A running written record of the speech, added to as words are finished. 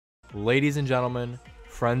Ladies and gentlemen,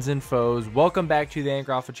 friends and foes, welcome back to the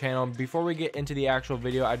Anchor Alpha channel. Before we get into the actual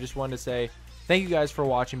video, I just wanted to say thank you guys for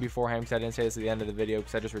watching beforehand, because I didn't say this at the end of the video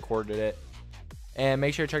because I just recorded it. And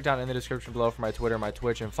make sure to check down in the description below for my Twitter, my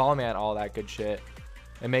Twitch, and follow me on all that good shit.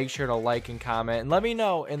 And make sure to like and comment, and let me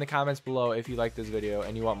know in the comments below if you like this video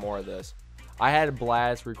and you want more of this. I had a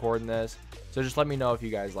blast recording this, so just let me know if you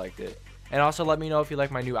guys liked it. And also let me know if you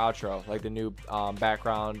like my new outro, like the new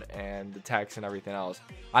background and the text and everything else.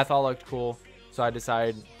 I thought it looked cool, so I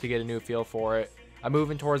decided to get a new feel for it. I'm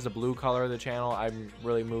moving towards the blue color of the channel. I'm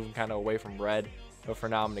really moving kind of away from red, but for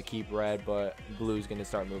now I'm going to keep red, but blue's going to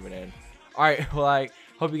start moving in. Alright, well, I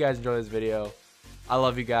hope you guys enjoy this video. I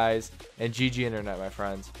love you guys, and GG Internet, my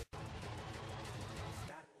friends.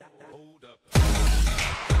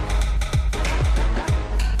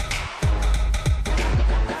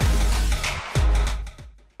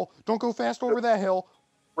 Don't go fast over that hill.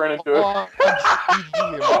 Ran into it. Oh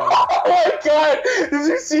my god! Did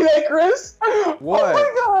you see that, Chris? What? Oh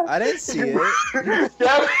my god! I didn't see it.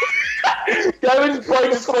 Gavin's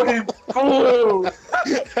bike just fucking flew.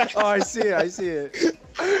 Oh, I see it. I see it.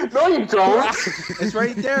 No, you don't. It's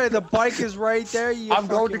right there. The bike is right there. You I'm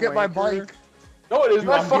going to get my bike. No, it is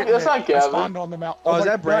not fucking. That's not I Gavin. spawned on the mountain. Oh, is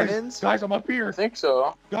that guys, Brandon's? Guys, I'm up here. I think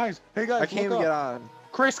so. Guys, hey guys. I can't even get on.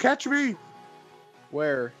 Chris, catch me.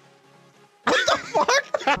 Where? What the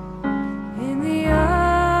fuck? In the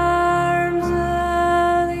arms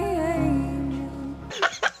of the angel.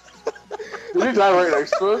 Did you die right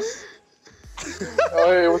next to us?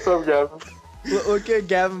 Oh, hey, what's up, Gavin? Look at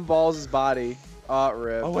Gavin Balls' body.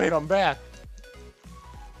 Rip. Oh wait, I'm back.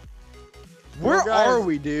 Where guys. are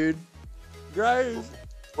we, dude? Guys,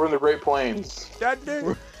 We're in the Great Plains. that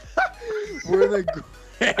dude. We're in the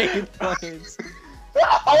Great Plains.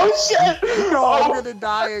 Oh shit! No, I'm gonna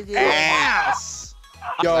die again. Ass.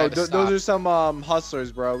 Yo, those are some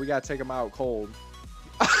hustlers, bro. We gotta take them out cold.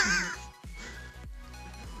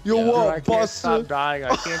 Yo, Dude, I what, can't Buster? stop dying.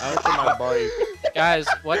 I can't get to my bike. Guys,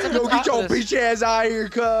 what's at the Yo, top get your of this? bitch ass out of here,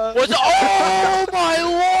 cuz. What's oh my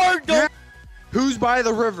lord! Don't... Who's by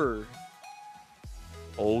the river?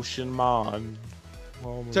 Ocean man.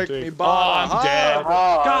 Take me by I'm the dead.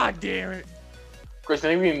 heart. God damn it. Chris,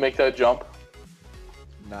 didn't even make that jump.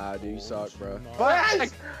 Nah, dude, you suck, bro. But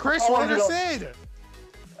Chris, I what wanna I go- said.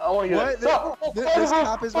 I want to get What? it. This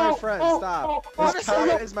cop is my friend. Stop. This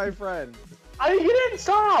cop is my friend. I didn't get in.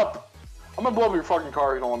 Stop. I'm gonna blow up your fucking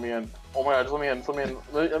car if you don't let me in. Oh my god, just let me in. Just let me in.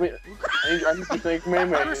 Let me. I need to think,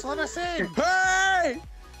 man. Chris, let us in. Hey!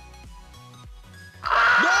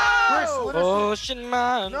 Chris, No! let us Ocean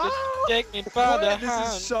man, No! just take me by the What? This hand.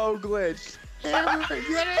 is so glitched. in.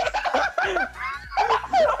 Get it?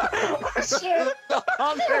 Shit.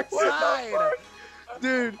 On their side.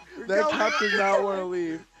 Dude, that cop does not want to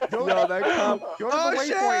leave. Go No, that cop. Go to the Oh, waypoint.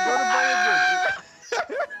 shit!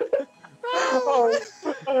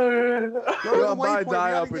 Go to Yo, the I'm about to waypoint. die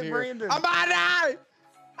You up gotta in get here. Brandon. I'm about to die!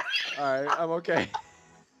 Alright, I'm okay.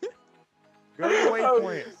 Go to the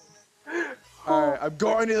waypoint. Alright, I'm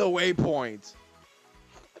going to the waypoint.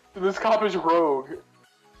 This cop is rogue.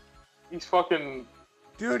 He's fucking.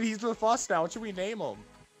 Dude, he's with us now. What should we name him?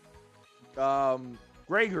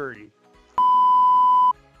 Gregory.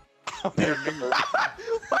 How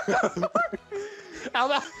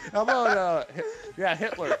about yeah,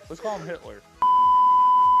 Hitler. Let's call him Hitler.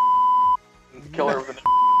 Killer of the.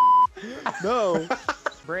 No.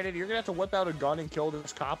 Brandon, you're gonna have to whip out a gun and kill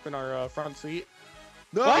this cop in our front seat.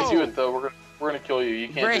 No. Why do it though? We're gonna kill you. You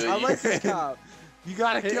can't Great. do it. I like this cop. You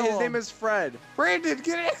gotta His kill him. name is Fred. Brandon.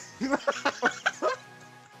 Get it.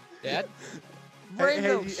 Dad?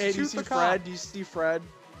 Brandon, do shoot you see the cop. Fred? Do you see Fred?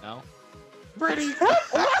 No. Brady.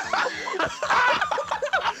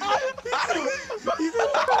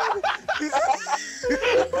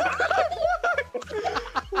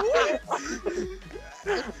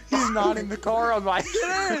 He's not in the car on my. He's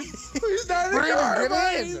not in the Brandon, car. get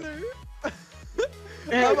I'm in. either.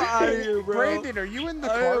 I'm out of here, bro. Brandon, are you in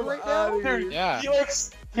the I car am right outta now? here. Dude, Yeah. he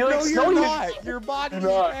likes. He No, likes. you're no, not. Your body's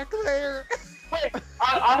You're not. back there. Wait,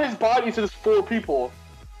 on his body says 4 people.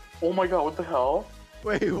 Oh my god, what the hell?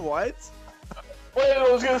 Wait, what? Wait, no,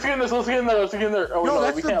 let's get in this. Let's get in there. Let's get in there. Oh, No,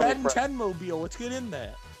 that's we the can't Ben leave. 10 mobile. Let's get in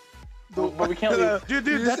that. But we can't leave. Dude,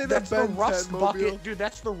 Did you say that's the Ben rust 10 bucket. mobile? Dude,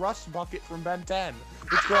 that's the rust bucket from Ben 10.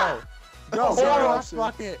 Let's go. Go, Oh, get the yeah. rust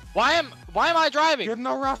bucket. Why am I driving? Get in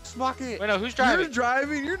the rust bucket. Wait, no, who's You're driving?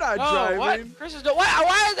 driving? You're not No, driving. what? Chris is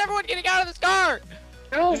why is everyone getting out of this car?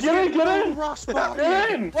 Get in, get in. Rust bucket. Get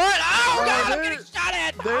in. What? Oh god, I'm there- getting shot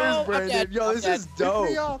at! There's Oh, I'm Brandon. dead. Yo, I'm this dead. is Pick me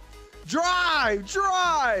dope. up.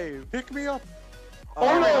 Drive! Pick me up. Oh,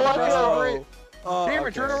 no, what bro. the- Oh, Damn it,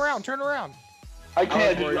 okay. turn around, turn around. I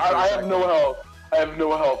can't. worried Dude, for a I have second. no help. I have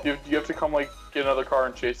no help. You have to come like get another car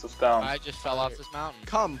and chase us down. I just fell off this mountain.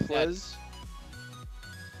 Come, please.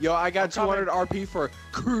 Yo, I got I'm 200 RP for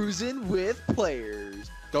cruising with players.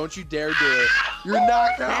 Don't you dare do it. You're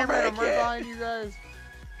not gonna Damn it, I'm make right it. behind you guys.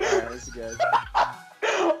 Alright, this is good.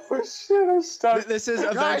 Oh shit! I'm stuck. This is Guys,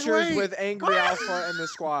 Adventures wait. with Angry Alpha and the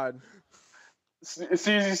squad. It's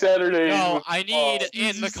easy Saturday. No, I need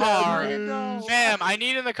in the car. No. Fam, I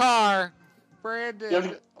need in the car. Brandon,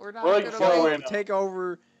 Yeah, we're not we're like gonna far make away it. now. Take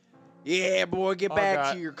over. Yeah, boy, get Oh, back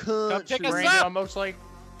God. to your Come country. pick us Brandon, up. almost like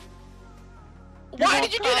Why won't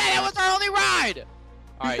did you do come. that? That was our only ride.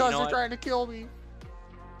 All right, because you know they're what? trying to kill me.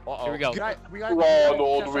 Uh-oh. Here we go. We got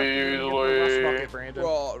Ronald Weasley. Brandon.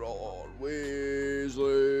 Ronald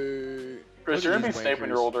Weasley. Chris, Look you're at gonna be these Snape when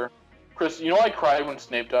you're wankers. older. Chris, you know I cried when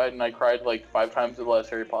Snape died, and I cried like 5 times in the last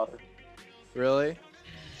Harry Potter. Really?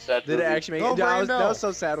 Sad Did it movie. actually make Go, it? That was Brando.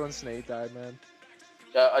 so sad when Snape died, man.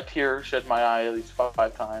 Yeah, a tear shed my eye at least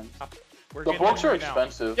 5 times. We're The getting books in are right now.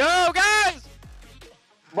 expensive. Yo, guys!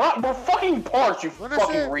 We're fucking parked, you Let us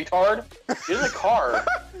fucking in. retard. Get in the car.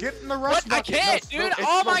 Get in the rust What? I bucket. can't, it's dude. The, it's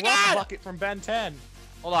Oh the my rust God. bucket from Ben 10.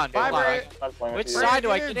 Hold on, Bye, hold on. Brandon. I'm not playing with Which you. side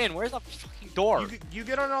do I Brandon. get in? Where's the fucking door? You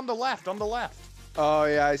get on the left. On the left. Oh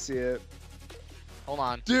yeah, I see it. Hold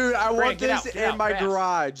on. Dude, I want get out, this get in out, my fast.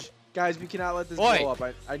 garage. Guys, we cannot let this Boy. blow up.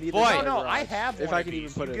 I need Boy. this in No, my no, garage. I have If one I of can even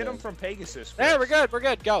these. put You it get in. them from Pegasus. There, we're good. We're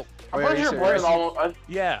good. Go. I'm Wait, are pretty you sure serious? Brandon almost.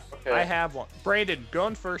 Yeah, Okay. I have one. Brandon, go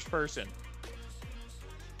in first person.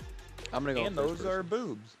 I'm gonna go. And first those person. are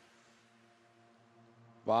boobs.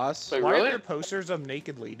 Boss. Wait, Why really? are there posters of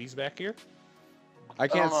naked ladies back here? I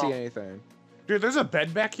can't don't see know. anything. Dude, there's a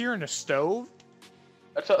bed back here and a stove.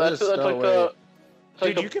 That's There's a like stowaway. the. it's like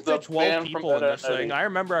Dude, the- you can the fit 12 band from people in Ed, this Ed, Ed, thing. Ed. I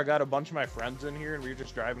remember I got a bunch of my friends in here and we were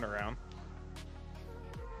just driving around.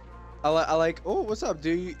 I like. Oh, what's up,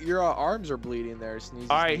 dude? Your arms are bleeding there, sneezing.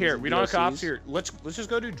 All right, here. sneezing We don't have cops DLCs. here. Let's just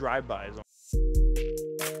go do drive-bys.